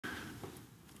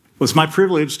Well, it's my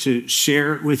privilege to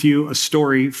share with you a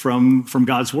story from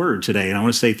God's Word today. And I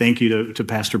want to say thank you to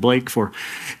Pastor Blake for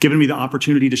giving me the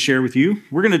opportunity to share with you.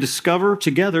 We're going to discover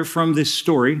together from this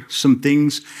story some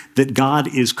things that God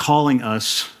is calling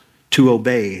us to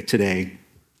obey today.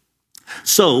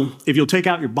 So, if you'll take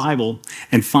out your Bible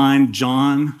and find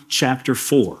John chapter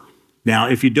 4. Now,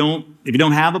 if you don't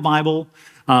have a Bible,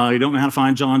 you don't know how to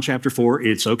find John chapter 4,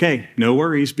 it's okay. No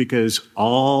worries, because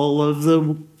all of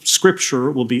the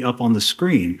scripture will be up on the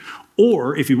screen.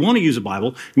 Or if you want to use a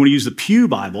Bible, you want to use the Pew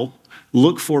Bible,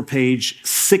 look for page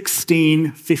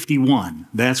 1651.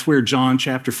 That's where John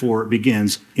chapter 4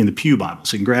 begins in the Pew Bible.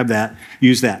 So you can grab that,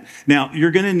 use that. Now, you're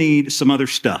going to need some other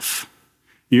stuff.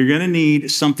 You're going to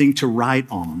need something to write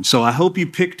on. So I hope you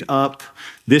picked up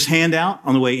this handout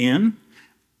on the way in.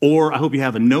 Or I hope you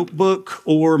have a notebook,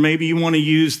 or maybe you want to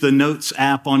use the Notes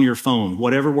app on your phone,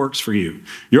 whatever works for you.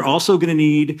 You're also going to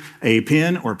need a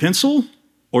pen or a pencil,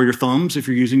 or your thumbs if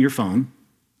you're using your phone.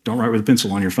 Don't write with a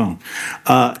pencil on your phone.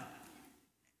 And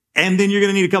then you're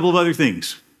going to need a couple of other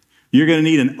things. You're going to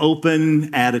need an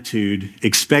open attitude,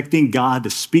 expecting God to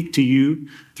speak to you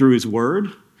through His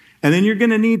Word. And then you're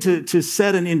going to need to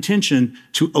set an intention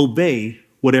to obey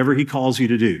whatever He calls you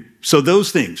to do. So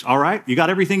those things, all right? You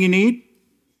got everything you need?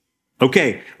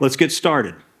 Okay, let's get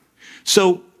started.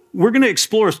 So we're going to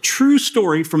explore a true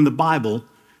story from the Bible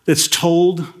that's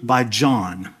told by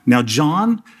John. Now,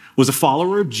 John was a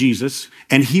follower of Jesus,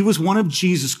 and he was one of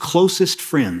Jesus' closest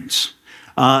friends.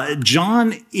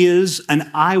 John is an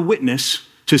eyewitness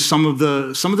to some of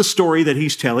the story that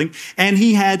he's telling, and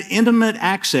he had intimate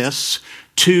access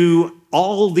to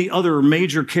all the other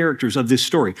major characters of this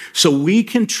story. So we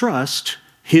can trust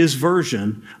his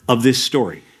version of this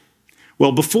story.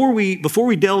 Well, before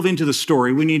we delve into the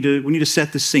story, we need to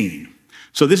set the scene.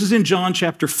 So this is in John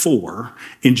chapter 4.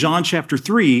 In John chapter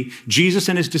 3, Jesus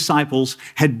and his disciples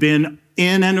had been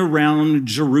in and around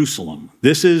Jerusalem.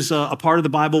 This is a part of the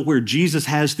Bible where Jesus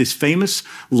has this famous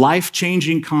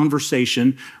life-changing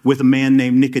conversation with a man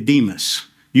named Nicodemus.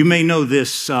 You may know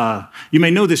this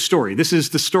story. This is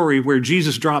the story where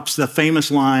Jesus drops the famous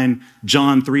line,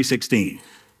 John 3:16.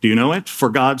 Do you know it? For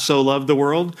God so loved the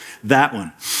world? That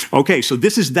one. Okay, so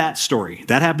this is that story.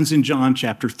 That happens in John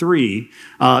chapter 3.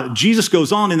 Jesus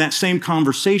goes on in that same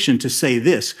conversation to say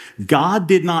this: God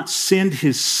did not send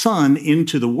his Son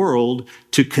into the world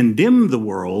to condemn the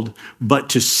world, but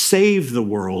to save the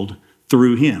world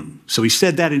through him. So he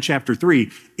said that in chapter 3.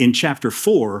 In chapter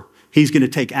 4, he's going to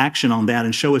take action on that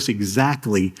and show us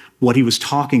exactly what he was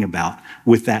talking about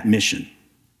with that mission.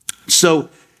 So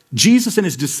Jesus and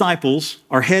his disciples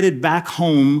are headed back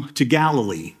home to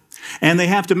Galilee, and they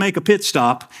have to make a pit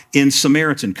stop in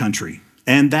Samaritan country.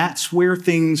 And that's where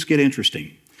things get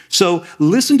interesting. So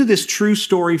listen to this true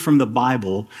story from the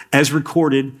Bible as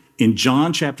recorded in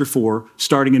John chapter 4,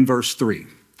 starting in verse 3.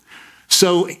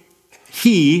 So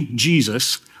he,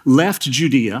 Jesus, left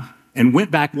Judea and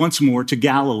went back once more to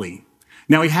Galilee.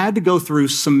 Now, he had to go through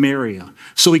Samaria.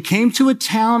 So he came to a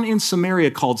town in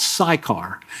Samaria called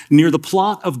Sychar, near the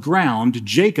plot of ground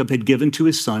Jacob had given to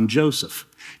his son Joseph.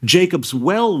 Jacob's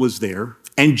well was there,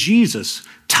 and Jesus,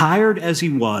 tired as he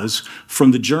was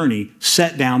from the journey,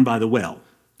 sat down by the well.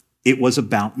 It was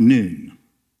about noon.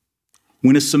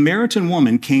 When a Samaritan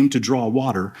woman came to draw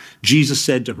water, Jesus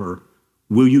said to her,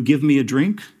 "Will you give me a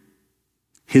drink?"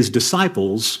 His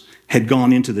disciples had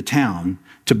gone into the town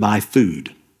to buy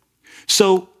food.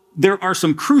 So there are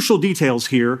some crucial details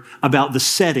here about the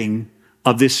setting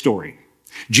of this story.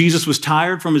 Jesus was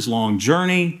tired from his long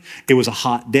journey. It was a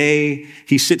hot day.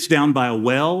 He sits down by a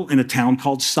well in a town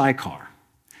called Sychar.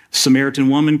 A Samaritan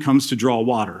woman comes to draw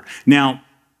water. Now,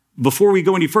 before we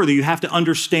go any further, you have to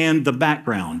understand the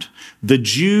background. The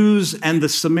Jews and the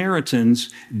Samaritans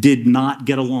did not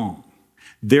get along.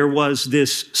 There was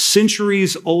this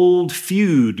centuries-old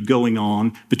feud going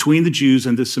on between the Jews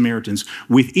and the Samaritans,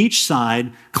 with each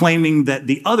side claiming that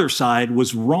the other side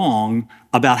was wrong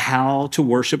about how to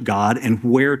worship God and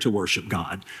where to worship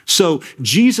God. So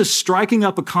Jesus striking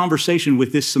up a conversation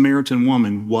with this Samaritan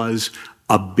woman was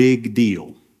a big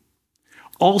deal.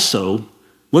 Also,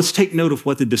 let's take note of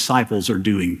what the disciples are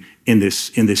doing in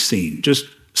this scene. Just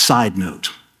side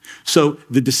note. So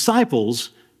the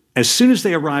disciples, as soon as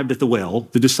they arrived at the well,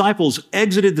 the disciples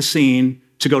exited the scene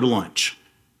to go to lunch.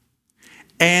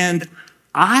 And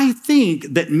I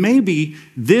think that maybe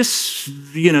this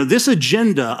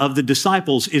agenda of the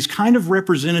disciples is kind of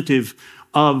representative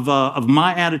of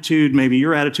my attitude, maybe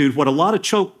your attitude, what a lot of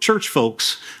church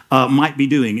folks might be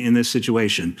doing in this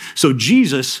situation. So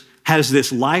Jesus has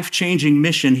this life-changing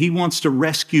mission. He wants to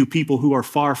rescue people who are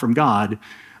far from God.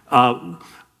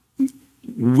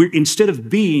 Instead of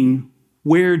being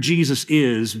where Jesus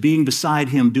is, being beside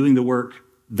him, doing the work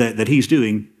that he's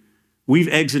doing, we've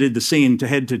exited the scene to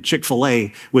head to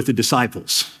Chick-fil-A with the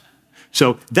disciples.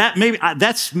 So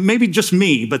that's maybe just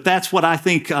me, but that's what I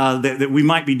think that we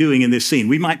might be doing in this scene.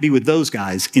 We might be with those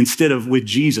guys instead of with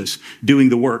Jesus doing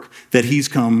the work that he's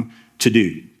come to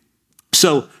do.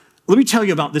 So let me tell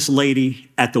you about this lady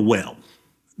at the well.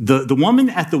 The woman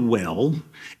at the well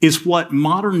is what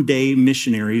modern day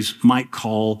missionaries might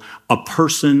call a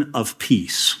person of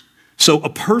peace. So a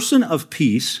person of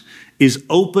peace is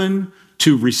open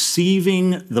to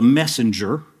receiving the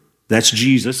messenger, that's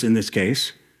Jesus in this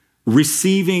case,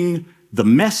 receiving the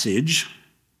message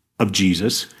of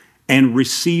Jesus, and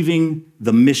receiving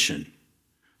the mission.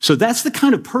 So that's the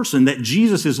kind of person that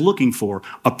Jesus is looking for,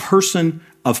 a person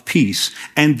of peace.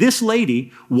 And this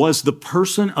lady was the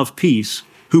person of peace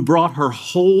who brought her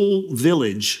whole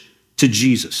village to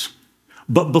Jesus.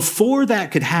 But before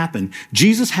that could happen,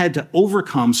 Jesus had to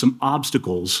overcome some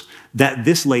obstacles that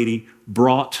this lady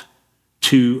brought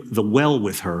to the well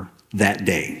with her that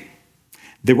day.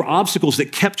 There were obstacles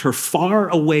that kept her far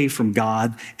away from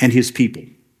God and his people.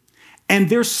 And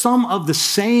there's some of the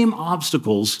same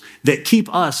obstacles that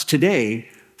keep us today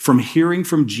from hearing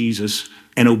from Jesus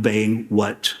and obeying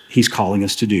what he's calling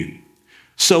us to do.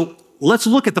 So let's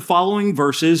look at the following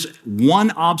verses, one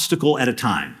obstacle at a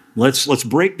time. Let's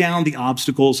break down the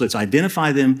obstacles, let's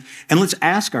identify them, and let's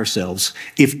ask ourselves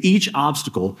if each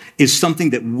obstacle is something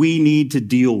that we need to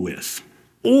deal with.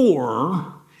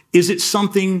 Or is it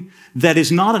something that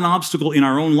is not an obstacle in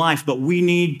our own life, but we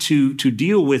need to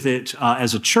deal with it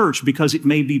as a church because it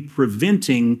may be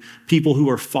preventing people who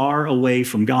are far away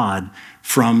from God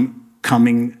from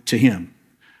coming to him?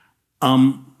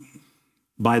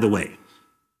 By the way,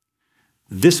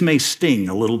 this may sting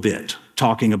a little bit,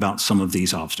 talking about some of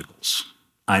these obstacles.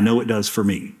 I know it does for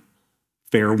me.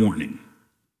 Fair warning.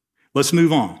 Let's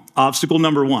move on. Obstacle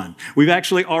number one. We've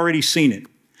actually already seen it.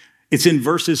 It's in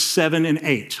verses 7 and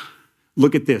 8.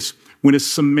 Look at this. When a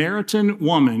Samaritan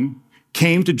woman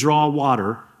came to draw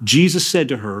water, Jesus said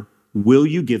to her, "Will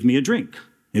you give me a drink?"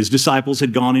 His disciples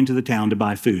had gone into the town to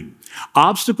buy food.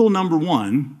 Obstacle number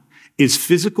one is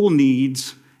physical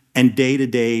needs and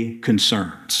day-to-day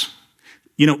concerns.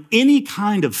 You know, any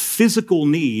kind of physical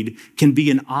need can be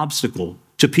an obstacle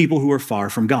to people who are far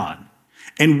from God.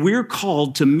 And we're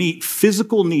called to meet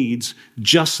physical needs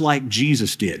just like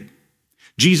Jesus did.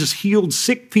 Jesus healed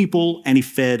sick people and he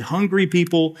fed hungry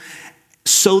people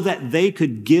so that they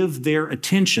could give their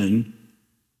attention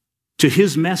to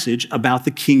his message about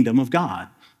the kingdom of God.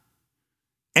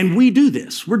 And we do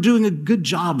this. We're doing a good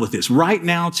job with this. Right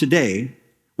now, today,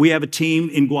 we have a team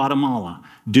in Guatemala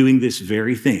doing this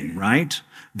very thing, right?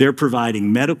 They're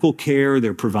providing medical care,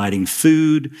 they're providing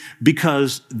food,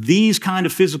 because these kind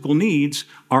of physical needs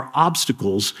are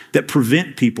obstacles that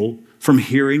prevent people from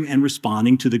hearing and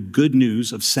responding to the good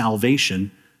news of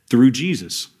salvation through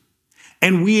Jesus.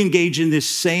 And we engage in this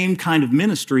same kind of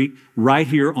ministry right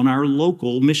here on our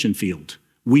local mission field.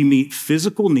 We meet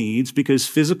physical needs because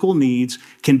physical needs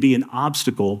can be an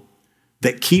obstacle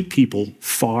that keep people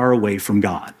far away from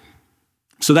God.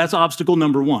 So that's obstacle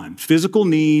number one, physical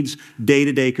needs,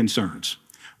 day-to-day concerns.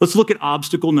 Let's look at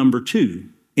obstacle number two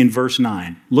in verse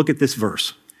 9. Look at this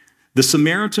verse. The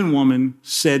Samaritan woman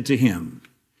said to him,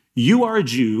 "You are a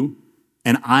Jew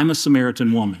and I'm a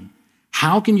Samaritan woman.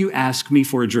 How can you ask me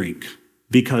for a drink?"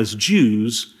 Because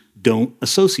Jews don't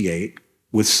associate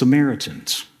with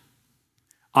Samaritans.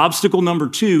 Obstacle number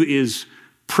two is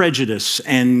prejudice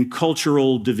and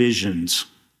cultural divisions.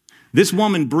 This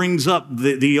woman brings up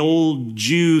the old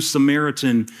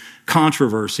Jew-Samaritan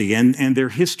controversy and their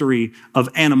history of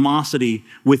animosity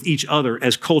with each other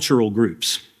as cultural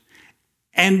groups.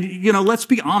 And, you know, let's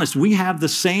be honest, we have the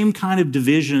same kind of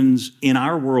divisions in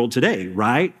our world today,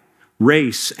 right?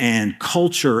 Race and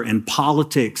culture and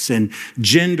politics and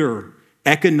gender,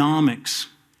 economics.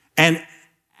 And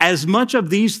as much of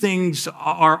these things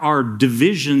are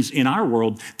divisions in our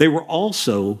world, they were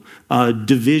also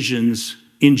divisions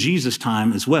in Jesus'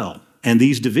 time as well. And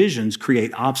these divisions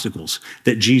create obstacles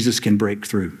that Jesus can break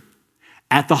through.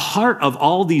 At the heart of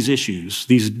all these issues,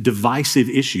 these divisive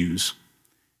issues,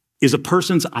 is a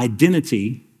person's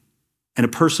identity and a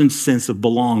person's sense of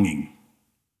belonging.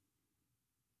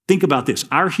 Think about this.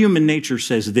 Our human nature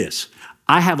says this: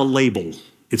 I have a label.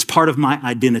 It's part of my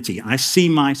identity. I see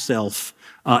myself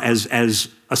as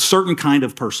a certain kind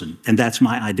of person, and that's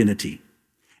my identity.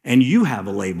 And you have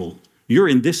a label. You're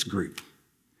in this group.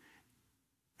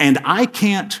 And I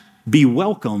can't be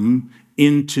welcome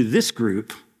into this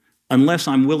group unless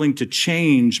I'm willing to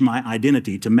change my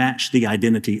identity to match the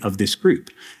identity of this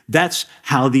group. That's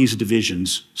how these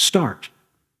divisions start.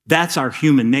 That's our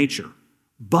human nature.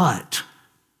 But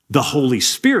the Holy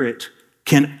Spirit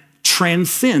can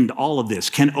transcend all of this,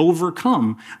 can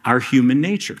overcome our human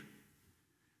nature.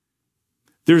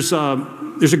 There's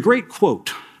a great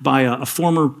quote by a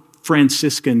former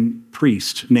Franciscan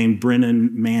priest named Brennan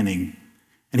Manning.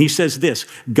 And he says this: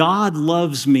 God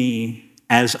loves me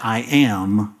as I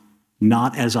am,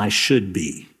 not as I should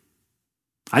be.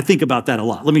 I think about that a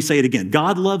lot. Let me say it again.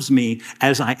 God loves me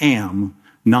as I am,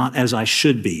 not as I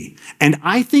should be. And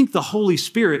I think the Holy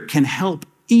Spirit can help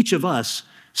each of us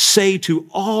say to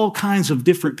all kinds of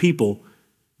different people,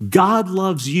 God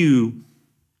loves you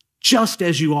just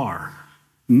as you are,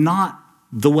 not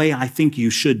the way I think you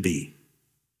should be.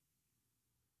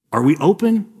 Are we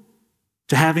open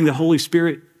to having the Holy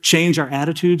Spirit change our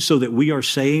attitude so that we are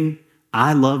saying,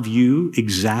 I love you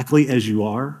exactly as you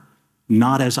are,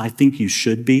 not as I think you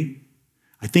should be?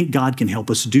 I think God can help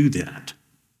us do that.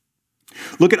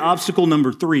 Look at obstacle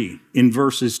number 3 in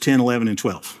verses 10, 11, and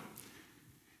 12.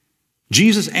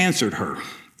 Jesus answered her,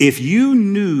 if you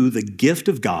knew the gift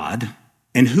of God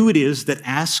and who it is that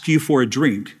asks you for a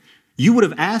drink, you would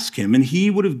have asked him and he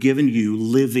would have given you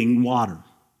living water.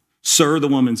 Sir, the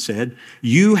woman said,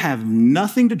 you have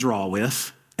nothing to draw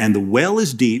with and the well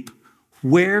is deep.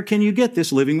 Where can you get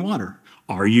this living water?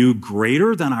 Are you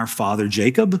greater than our father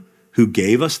Jacob, who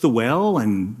gave us the well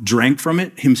and drank from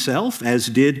it himself, as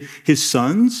did his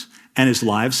sons and his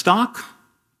livestock?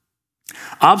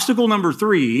 Obstacle number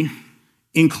 3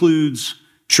 includes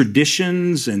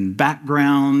traditions and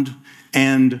background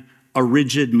and a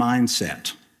rigid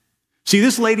mindset. See,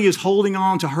 this lady is holding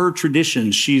on to her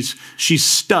traditions. She's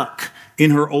stuck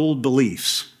in her old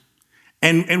beliefs.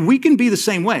 And we can be the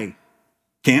same way,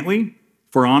 can't we?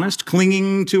 If we're honest,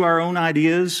 clinging to our own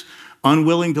ideas,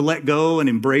 unwilling to let go and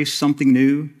embrace something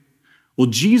new. Well,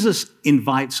 Jesus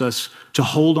invites us to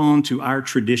hold on to our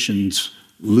traditions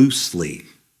loosely,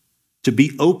 to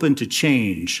be open to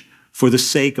change for the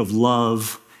sake of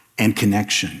love and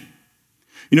connection.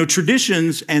 You know,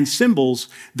 traditions and symbols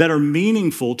that are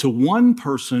meaningful to one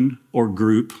person or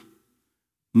group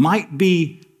might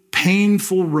be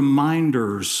painful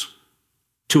reminders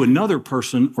to another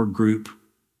person or group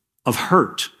of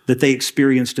hurt that they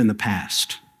experienced in the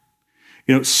past.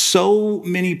 You know, so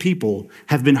many people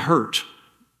have been hurt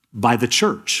by the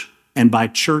church and by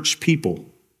church people.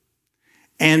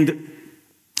 And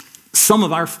some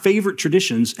of our favorite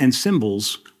traditions and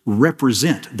symbols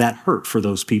represent that hurt for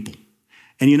those people.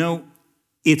 And you know,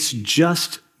 it's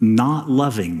just not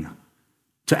loving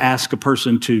to ask a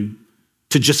person to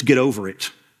just get over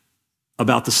it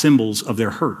about the symbols of their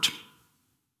hurt.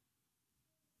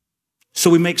 So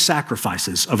we make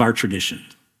sacrifices of our tradition,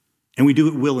 and we do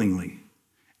it willingly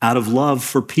out of love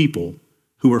for people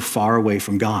who are far away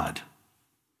from God.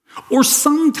 Or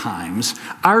sometimes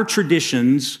our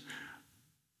traditions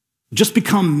just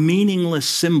become meaningless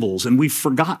symbols and we've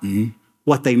forgotten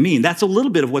what they mean. That's a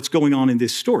little bit of what's going on in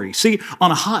this story. See,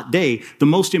 on a hot day, the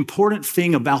most important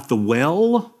thing about the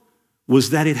well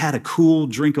was that it had a cool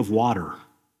drink of water,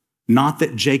 not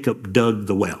that Jacob dug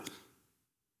the well.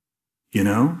 You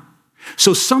know?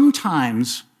 So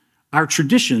sometimes our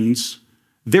traditions,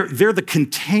 they're the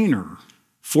container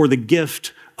for the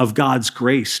gift of God's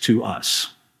grace to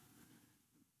us.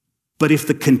 But if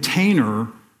the container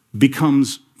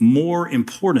becomes more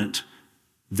important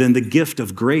than the gift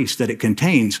of grace that it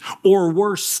contains, or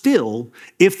worse still,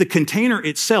 if the container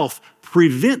itself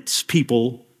prevents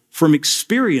people from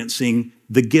experiencing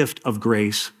the gift of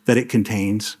grace that it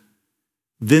contains,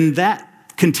 then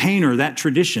that container, that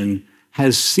tradition,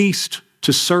 has ceased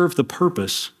to serve the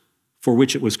purpose for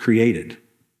which it was created.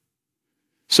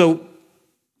 So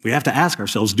we have to ask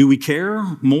ourselves, do we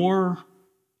care more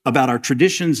about our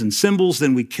traditions and symbols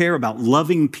than we care about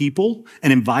loving people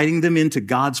and inviting them into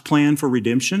God's plan for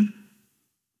redemption?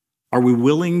 Are we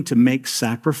willing to make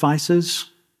sacrifices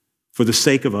for the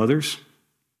sake of others?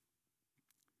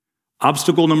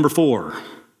 Obstacle number 4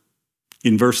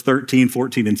 in verse 13,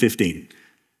 14, and 15.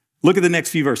 Look at the next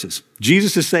few verses.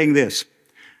 Jesus is saying this: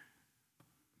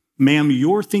 ma'am,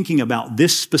 you're thinking about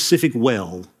this specific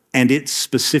well and its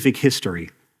specific history,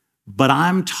 but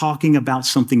I'm talking about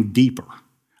something deeper.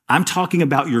 I'm talking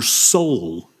about your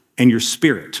soul and your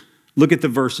spirit. Look at the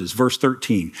verses. Verse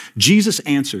 13. Jesus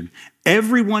answered,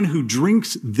 everyone who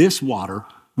drinks this water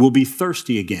will be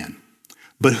thirsty again,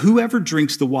 but whoever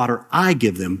drinks the water I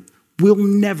give them will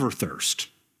never thirst.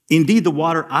 Indeed, the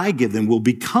water I give them will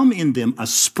become in them a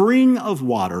spring of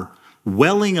water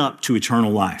welling up to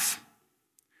eternal life.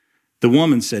 The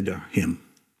woman said to him,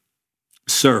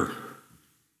 Sir,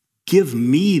 give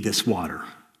me this water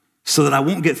so that I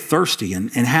won't get thirsty and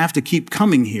have to keep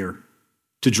coming here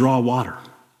to draw water.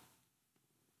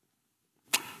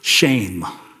 shame.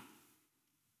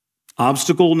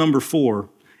 Obstacle number 4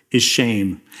 is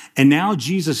shame. And now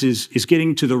Jesus is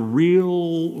getting to the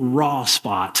real raw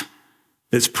spot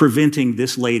that's preventing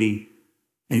this lady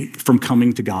from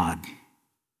coming to God.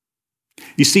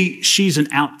 You see, she's an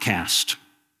outcast.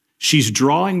 She's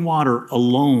drawing water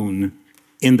alone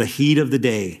in the heat of the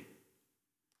day.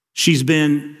 She's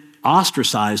been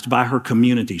ostracized by her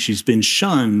community. She's been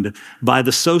shunned by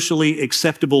the socially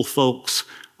acceptable folks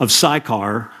of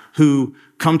Sychar who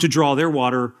come to draw their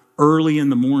water early in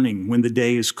the morning when the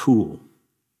day is cool.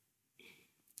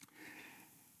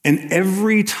 And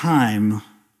every time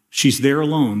she's there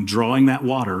alone drawing that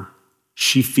water,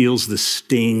 she feels the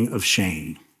sting of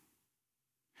shame.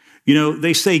 You know,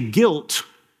 they say guilt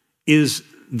is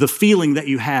the feeling that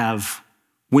you have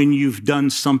when you've done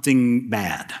something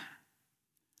bad.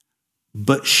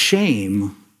 But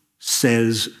shame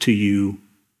says to you,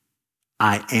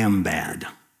 I am bad.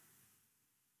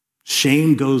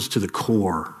 Shame goes to the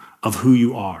core of who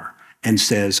you are and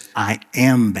says, I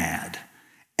am bad.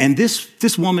 And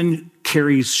this woman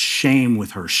carries shame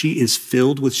with her. She is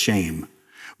filled with shame.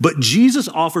 But Jesus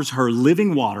offers her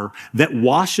living water that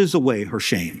washes away her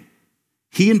shame.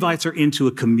 He invites her into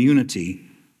a community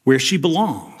where she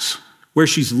belongs, where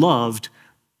she's loved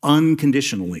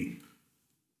unconditionally.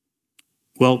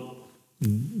 Well,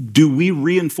 do we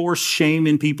reinforce shame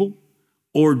in people,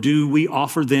 or do we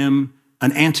offer them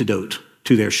an antidote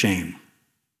to their shame?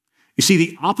 You see,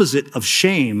 the opposite of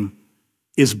shame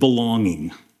is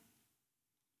belonging.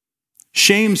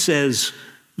 Shame says,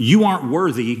 you aren't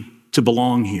worthy to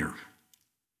belong here.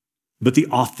 But the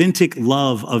authentic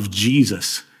love of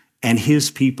Jesus and his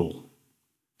people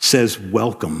says,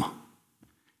 welcome.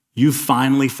 You've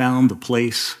finally found the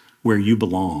place where you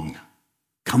belong.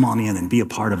 Come on in and be a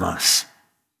part of us.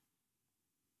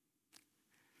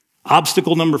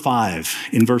 Obstacle number 5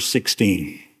 in verse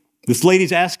 16. This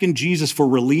lady's asking Jesus for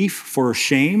relief for her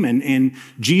shame, and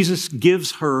Jesus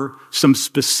gives her some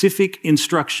specific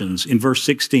instructions in verse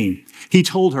 16. He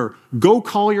told her, go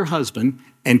call your husband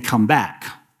and come back.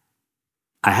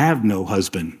 I have no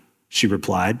husband, she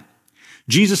replied.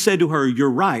 Jesus said to her, you're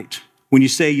right when you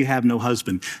say you have no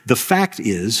husband. The fact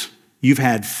is, you've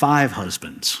had 5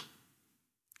 husbands,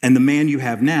 and the man you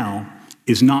have now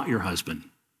is not your husband.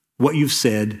 What you've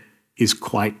said is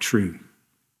quite true.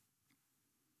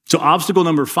 So obstacle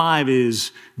number 5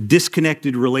 is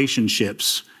disconnected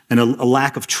relationships and a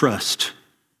lack of trust.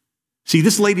 See,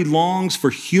 this lady longs for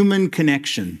human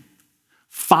connection.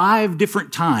 5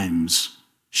 different times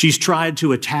she's tried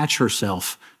to attach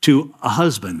herself to a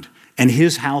husband and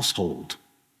his household.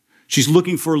 She's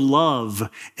looking for love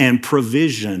and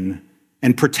provision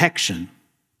and protection.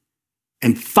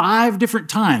 And 5 different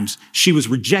times she was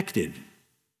rejected.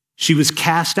 She was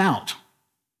cast out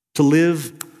to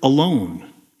live alone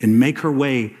and make her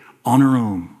way on her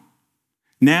own.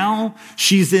 Now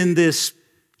she's in this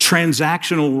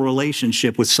transactional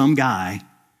relationship with some guy,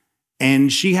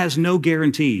 and she has no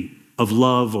guarantee of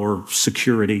love or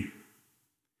security.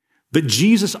 But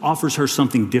Jesus offers her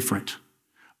something different,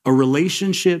 a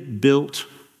relationship built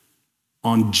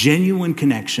on genuine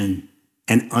connection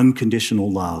and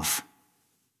unconditional love.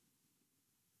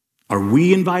 Are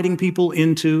we inviting people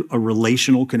into a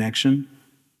relational connection?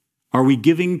 Are we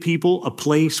giving people a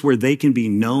place where they can be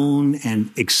known and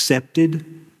accepted?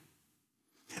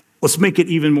 Let's make it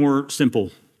even more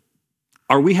simple.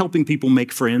 Are we helping people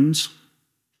make friends?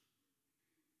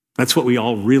 That's what we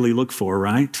all really look for,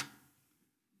 right?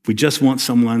 We just want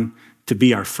someone to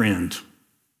be our friend.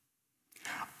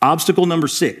 Obstacle number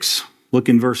 6, look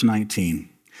in verse 19.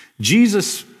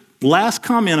 Jesus' last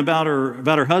comment about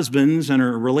her husbands and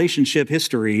her relationship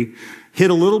history hit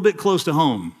a little bit close to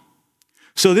home.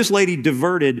 So this lady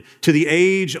diverted to the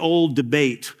age-old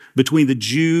debate between the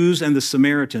Jews and the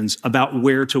Samaritans about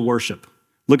where to worship.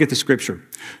 Look at the scripture.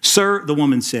 Sir, the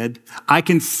woman said, I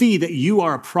can see that you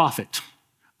are a prophet.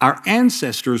 Our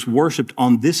ancestors worshiped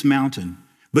on this mountain,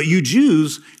 but you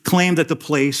Jews claim that the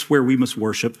place where we must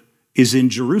worship is in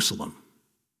Jerusalem.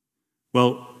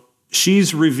 Well,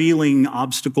 she's revealing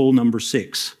obstacle number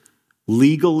 6,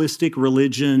 legalistic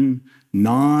religion,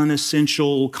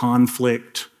 non-essential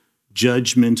conflict,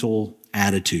 judgmental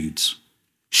attitudes.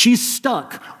 She's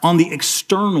stuck on the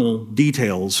external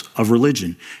details of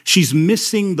religion. She's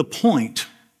missing the point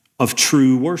of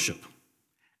true worship.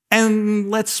 And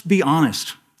let's be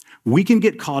honest, we can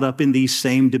get caught up in these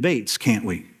same debates, can't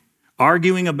we?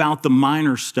 Arguing about the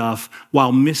minor stuff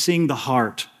while missing the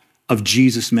heart of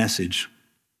Jesus' message.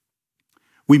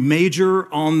 We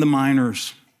major on the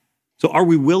minors. So are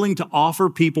we willing to offer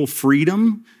people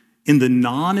freedom in the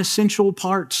non-essential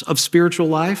parts of spiritual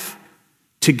life?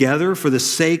 together for the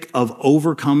sake of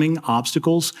overcoming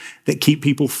obstacles that keep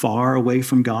people far away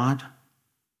from God?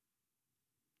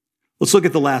 Let's look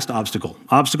at the last obstacle.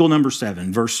 Obstacle number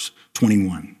 7, verse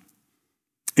 21.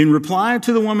 In reply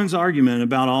to the woman's argument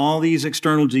about all these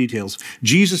external details,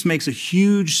 Jesus makes a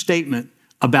huge statement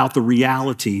about the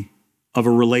reality of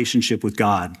a relationship with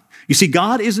God. You see,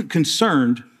 God isn't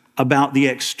concerned about the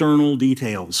external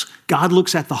details. God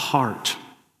looks at the heart.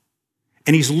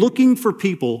 And he's looking for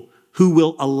people who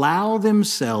will allow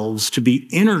themselves to be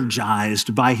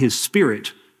energized by his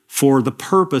Spirit for the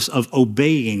purpose of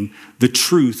obeying the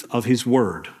truth of his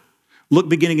word. Look,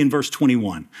 beginning in verse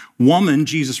 21. Woman,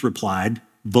 Jesus replied,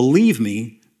 believe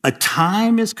me, a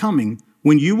time is coming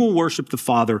when you will worship the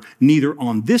Father neither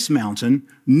on this mountain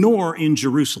nor in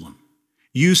Jerusalem.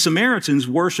 You Samaritans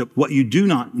worship what you do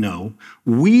not know.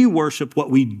 We worship what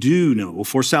we do know,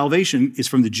 for salvation is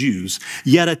from the Jews.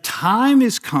 Yet a time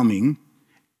is coming,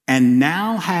 and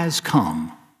now has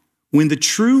come, when the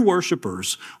true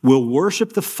worshipers will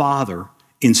worship the Father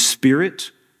in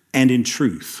spirit and in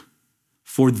truth,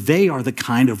 for they are the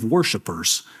kind of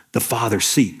worshipers the Father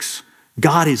seeks.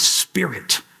 God is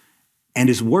spirit, and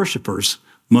his worshipers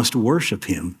must worship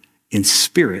him in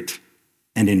spirit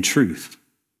and in truth.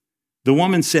 The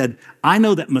woman said, I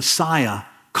know that Messiah,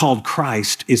 called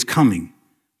Christ, is coming.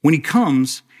 When he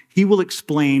comes, he will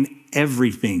explain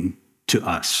everything to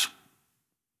us.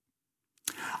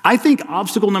 I think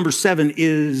obstacle number 7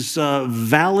 is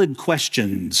valid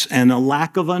questions and a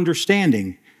lack of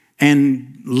understanding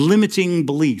and limiting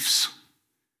beliefs.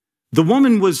 The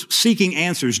woman was seeking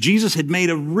answers. Jesus had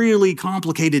made a really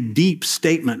complicated, deep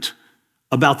statement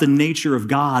about the nature of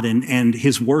God and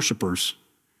his worshipers.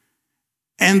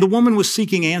 And the woman was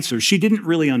seeking answers. She didn't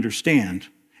really understand.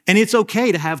 And it's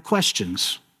okay to have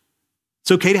questions.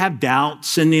 It's okay to have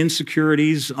doubts and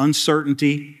insecurities,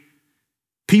 uncertainty.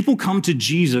 People come to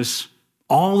Jesus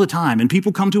all the time, and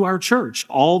people come to our church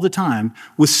all the time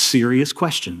with serious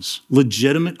questions,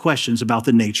 legitimate questions about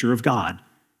the nature of God.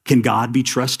 Can God be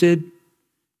trusted?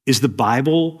 Is the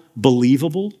Bible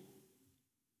believable?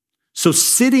 So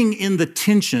sitting in the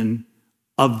tension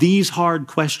of these hard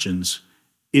questions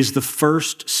is the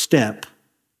first step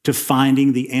to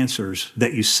finding the answers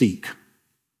that you seek.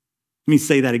 Let me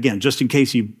say that again, just in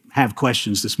case you have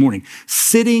questions this morning.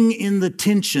 Sitting in the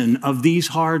tension of these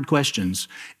hard questions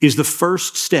is the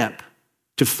first step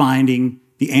to finding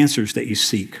the answers that you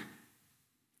seek.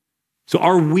 So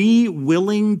are we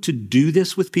willing to do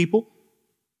this with people?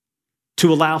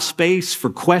 To allow space for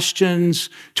questions,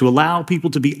 to allow people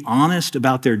to be honest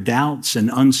about their doubts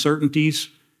and uncertainties,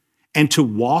 and to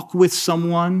walk with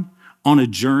someone on a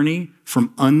journey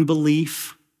from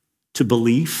unbelief to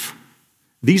belief?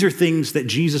 These are things that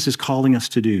Jesus is calling us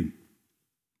to do.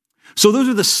 So those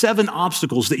are the 7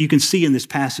 obstacles that you can see in this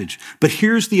passage. But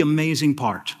here's the amazing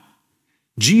part.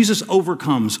 Jesus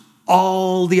overcomes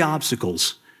all the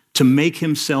obstacles to make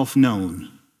himself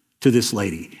known to this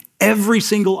lady. Every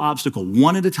single obstacle,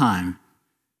 one at a time,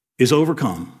 is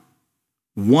overcome,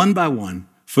 one by one,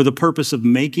 for the purpose of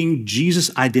making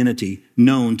Jesus' identity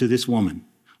known to this woman.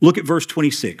 Look at verse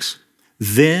 26.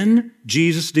 Then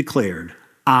Jesus declared,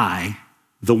 I,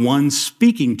 the one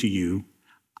speaking to you,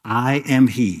 I am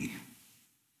he.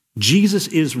 Jesus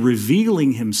is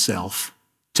revealing himself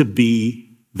to be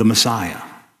the Messiah,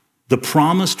 the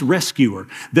promised rescuer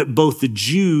that both the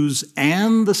Jews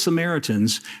and the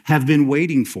Samaritans have been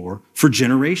waiting for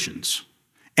generations.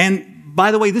 And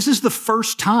by the way, this is the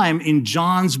first time in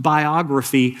John's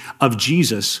biography of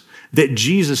Jesus that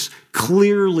Jesus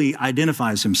clearly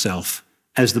identifies himself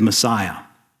as the Messiah.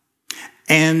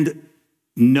 And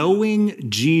knowing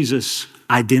Jesus'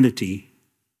 identity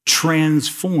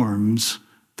transforms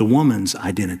the woman's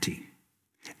identity.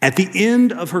 At the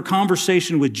end of her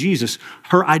conversation with Jesus,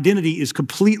 her identity is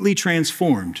completely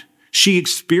transformed. She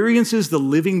experiences the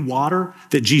living water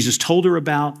that Jesus told her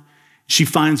about. She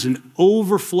finds an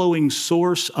overflowing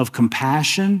source of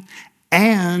compassion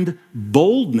and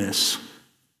boldness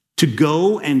to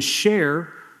go and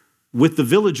share with the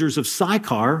villagers of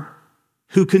Sychar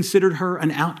who considered her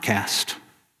an outcast.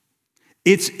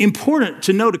 It's important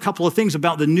to note a couple of things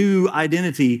about the new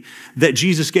identity that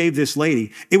Jesus gave this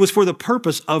lady. It was for the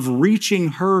purpose of reaching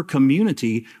her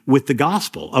community with the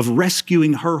gospel, of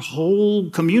rescuing her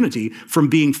whole community from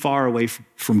being far away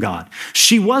from God.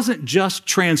 She wasn't just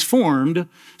transformed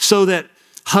so that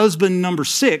husband number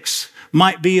 6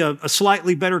 might be a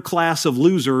slightly better class of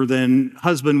loser than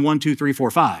husband 1, 2, 3,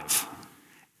 4, 5.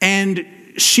 And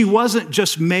she wasn't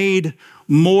just made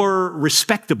more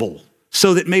respectable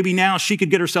so that maybe now she could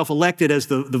get herself elected as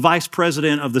the vice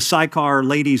president of the Sychar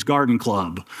Ladies Garden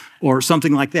Club or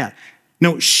something like that.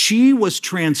 No, she was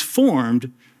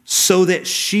transformed so that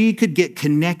she could get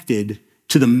connected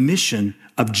to the mission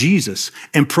of Jesus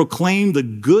and proclaim the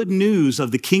good news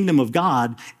of the kingdom of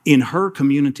God in her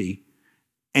community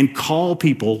and call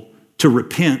people to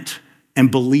repent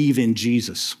and believe in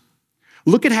Jesus.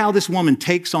 Look at how this woman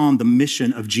takes on the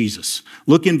mission of Jesus.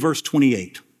 Look in verse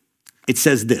 28. It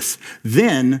says this,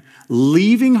 "Then,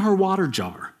 leaving her water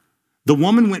jar, the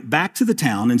woman went back to the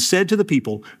town and said to the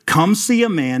people, 'Come see a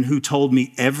man who told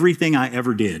me everything I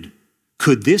ever did.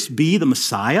 Could this be the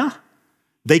Messiah?'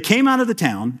 They came out of the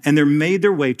town and they made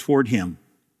their way toward him."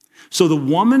 So the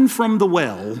woman from the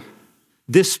well,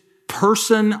 this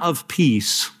person of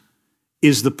peace,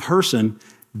 is the person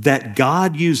that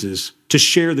God uses to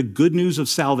share the good news of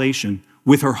salvation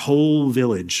with her whole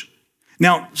village.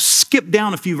 Now, skip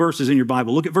down a few verses in your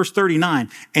Bible. Look at verse 39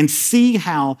 and see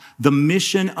how the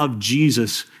mission of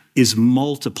Jesus is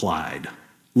multiplied.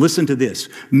 Listen to this.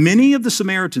 "Many of the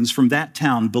Samaritans from that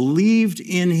town believed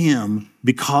in him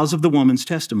because of the woman's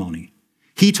testimony.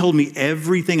 He told me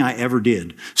everything I ever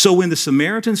did. So when the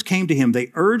Samaritans came to him,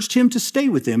 they urged him to stay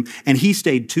with them, and he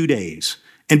stayed 2 days.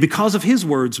 And because of his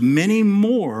words, many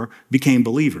more became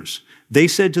believers. They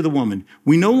said to the woman,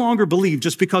 'We no longer believe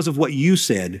just because of what you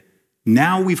said.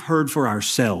 Now we've heard for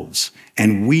ourselves,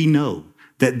 and we know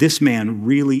that this man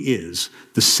really is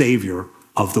the Savior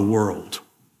of the world.'"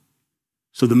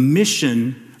 So the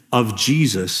mission of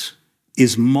Jesus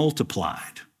is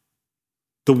multiplied.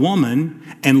 The woman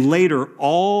and later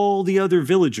all the other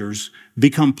villagers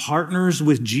become partners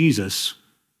with Jesus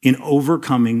in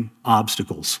overcoming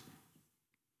obstacles.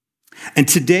 And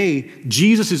today,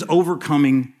 Jesus is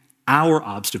overcoming our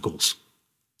obstacles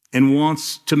and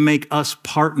wants to make us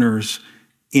partners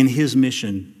in his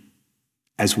mission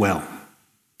as well.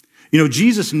 You know,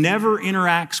 Jesus never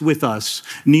interacts with us,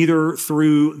 neither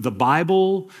through the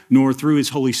Bible, nor through his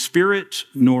Holy Spirit,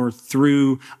 nor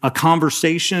through a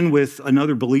conversation with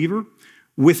another believer,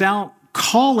 without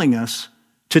calling us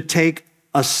to take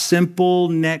a simple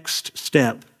next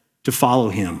step to follow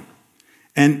him.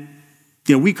 And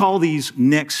you know, we call these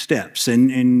next steps,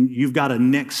 and you've got a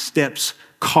next steps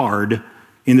card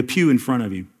in the pew in front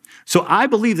of you. So I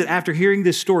believe that after hearing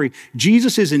this story,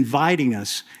 Jesus is inviting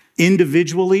us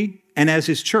individually and as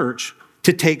his church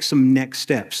to take some next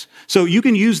steps. So you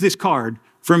can use this card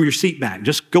from your seat back.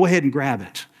 Just go ahead and grab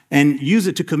it and use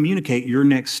it to communicate your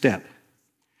next step.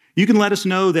 You can let us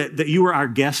know that you are our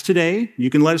guest today. You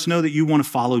can let us know that you want to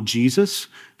follow Jesus,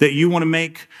 that you want to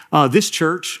make this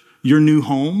church your new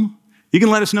home. You can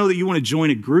let us know that you want to join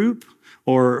a group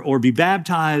or be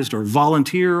baptized or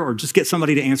volunteer or just get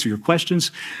somebody to answer your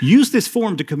questions. Use this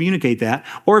form to communicate that.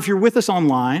 Or if you're with us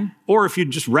online, or if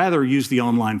you'd just rather use the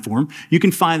online form, you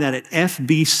can find that at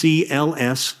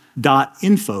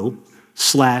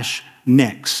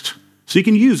fbcls.info/next. So you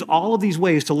can use all of these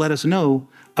ways to let us know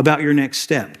about your next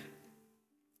step.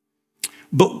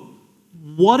 But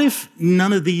what if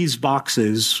none of these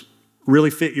boxes really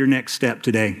fit your next step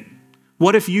today?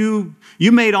 What if you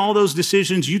made all those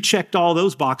decisions, you checked all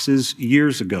those boxes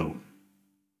years ago?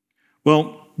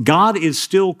 Well, God is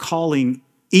still calling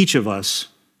each of us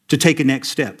to take a next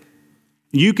step.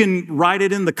 You can write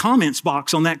it in the comments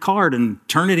box on that card and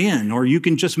turn it in, or you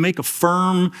can just make a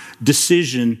firm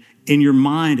decision in your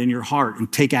mind and your heart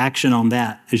and take action on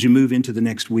that as you move into the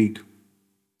next week.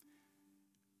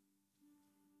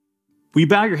 Will you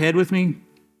bow your head with me?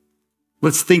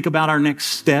 Let's think about our next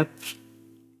step.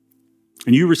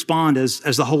 And you respond as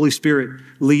the Holy Spirit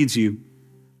leads you.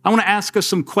 I want to ask us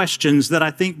some questions that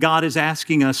I think God is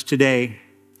asking us today.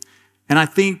 And I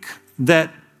think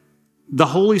that the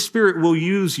Holy Spirit will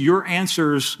use your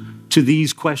answers to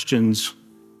these questions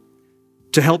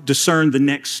to help discern the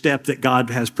next step that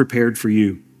God has prepared for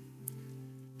you.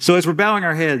 So as we're bowing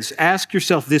our heads, ask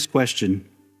yourself this question.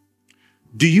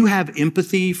 Do you have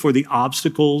empathy for the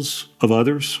obstacles of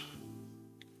others?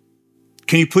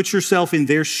 Can you put yourself in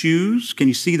their shoes? Can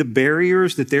you see the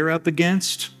barriers that they're up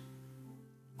against?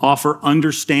 Offer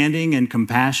understanding and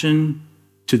compassion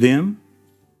to them?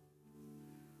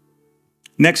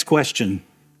 Next question.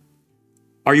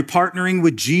 Are you partnering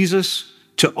with Jesus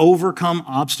to overcome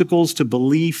obstacles to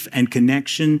belief and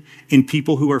connection in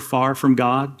people who are far from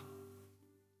God?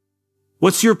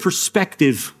 What's your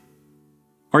perspective?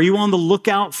 Are you on the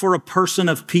lookout for a person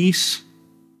of peace?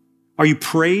 Are you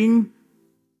praying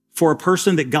for a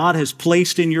person that God has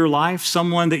placed in your life,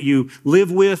 someone that you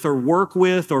live with or work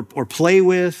with or play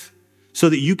with, so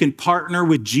that you can partner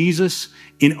with Jesus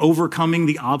in overcoming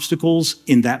the obstacles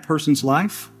in that person's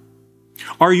life?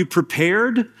 Are you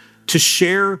prepared to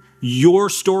share your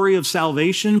story of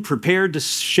salvation, prepared to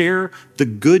share the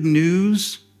good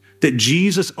news that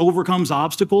Jesus overcomes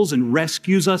obstacles and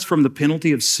rescues us from the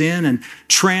penalty of sin and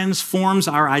transforms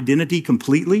our identity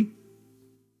completely?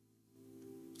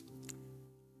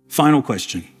 Final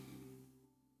question.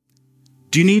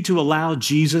 Do you need to allow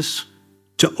Jesus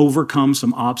to overcome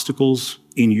some obstacles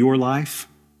in your life?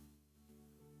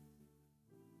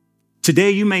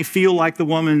 Today, you may feel like the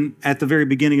woman at the very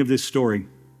beginning of this story,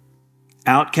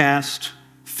 outcast,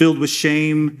 filled with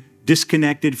shame,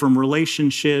 disconnected from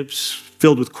relationships,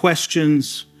 filled with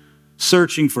questions,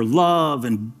 searching for love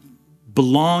and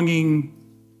belonging,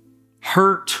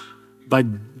 hurt by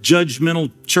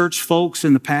judgmental church folks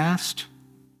in the past.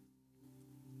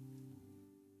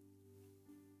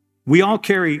 We all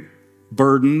carry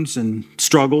burdens and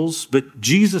struggles, but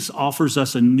Jesus offers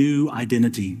us a new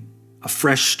identity, a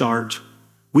fresh start.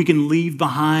 We can leave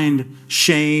behind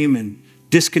shame and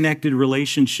disconnected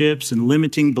relationships and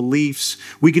limiting beliefs.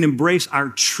 We can embrace our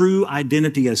true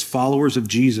identity as followers of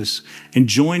Jesus and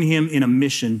join him in a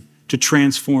mission to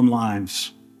transform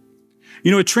lives.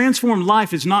 You know, a transformed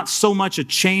life is not so much a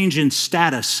change in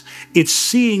status. It's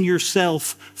seeing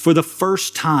yourself for the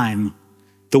first time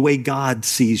the way God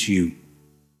sees you.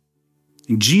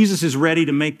 And Jesus is ready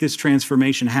to make this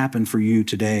transformation happen for you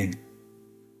today.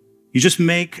 You just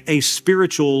make a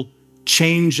spiritual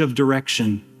change of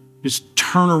direction. Just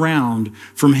turn around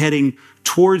from heading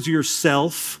towards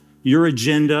yourself, your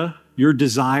agenda, your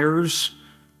desires,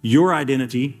 your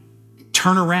identity.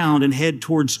 Turn around and head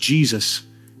towards Jesus,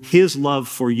 his love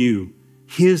for you,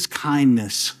 his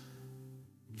kindness,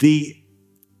 the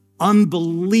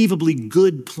unbelievably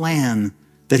good plan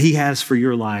that he has for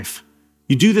your life.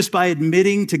 You do this by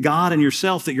admitting to God and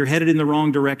yourself that you're headed in the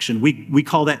wrong direction. We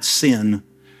call that sin.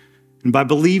 And by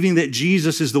believing that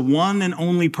Jesus is the one and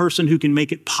only person who can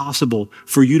make it possible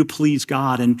for you to please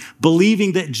God, and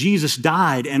believing that Jesus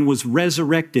died and was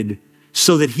resurrected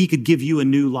so that he could give you a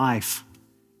new life,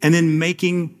 and then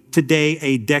making today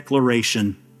a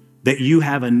declaration that you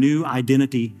have a new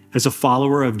identity as a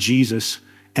follower of Jesus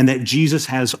and that Jesus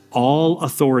has all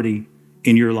authority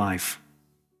in your life.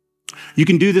 You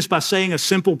can do this by saying a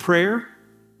simple prayer,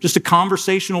 just a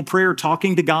conversational prayer,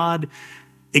 talking to God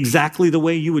exactly the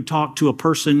way you would talk to a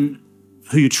person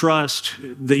who you trust,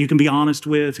 that you can be honest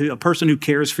with, a person who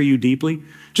cares for you deeply.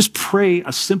 Just pray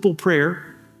a simple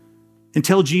prayer and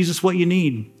tell Jesus what you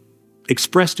need.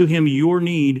 Express to him your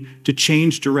need to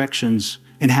change directions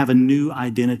and have a new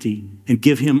identity and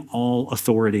give him all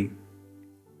authority.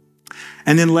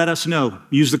 And then let us know.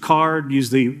 Use the card, use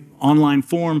the online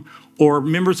form, or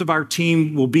members of our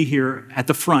team will be here at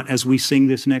the front as we sing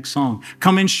this next song.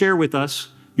 Come and share with us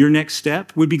your next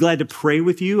step. We'd be glad to pray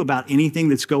with you about anything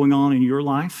that's going on in your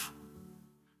life.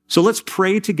 So let's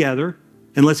pray together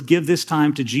and let's give this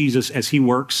time to Jesus as he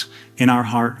works in our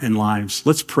heart and lives.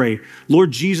 Let's pray.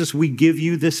 Lord Jesus, we give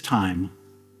you this time.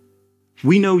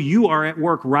 We know you are at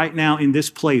work right now in this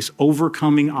place,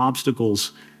 overcoming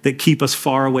obstacles that keep us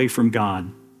far away from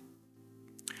God.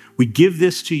 We give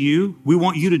this to you. We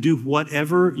want you to do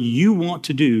whatever you want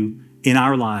to do in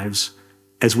our lives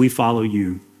as we follow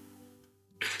you.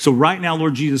 So right now,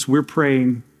 Lord Jesus, we're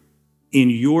praying in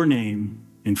your name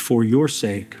and for your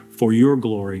sake, for your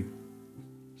glory.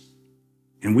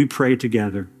 And we pray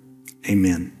together.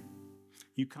 Amen.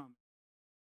 You come.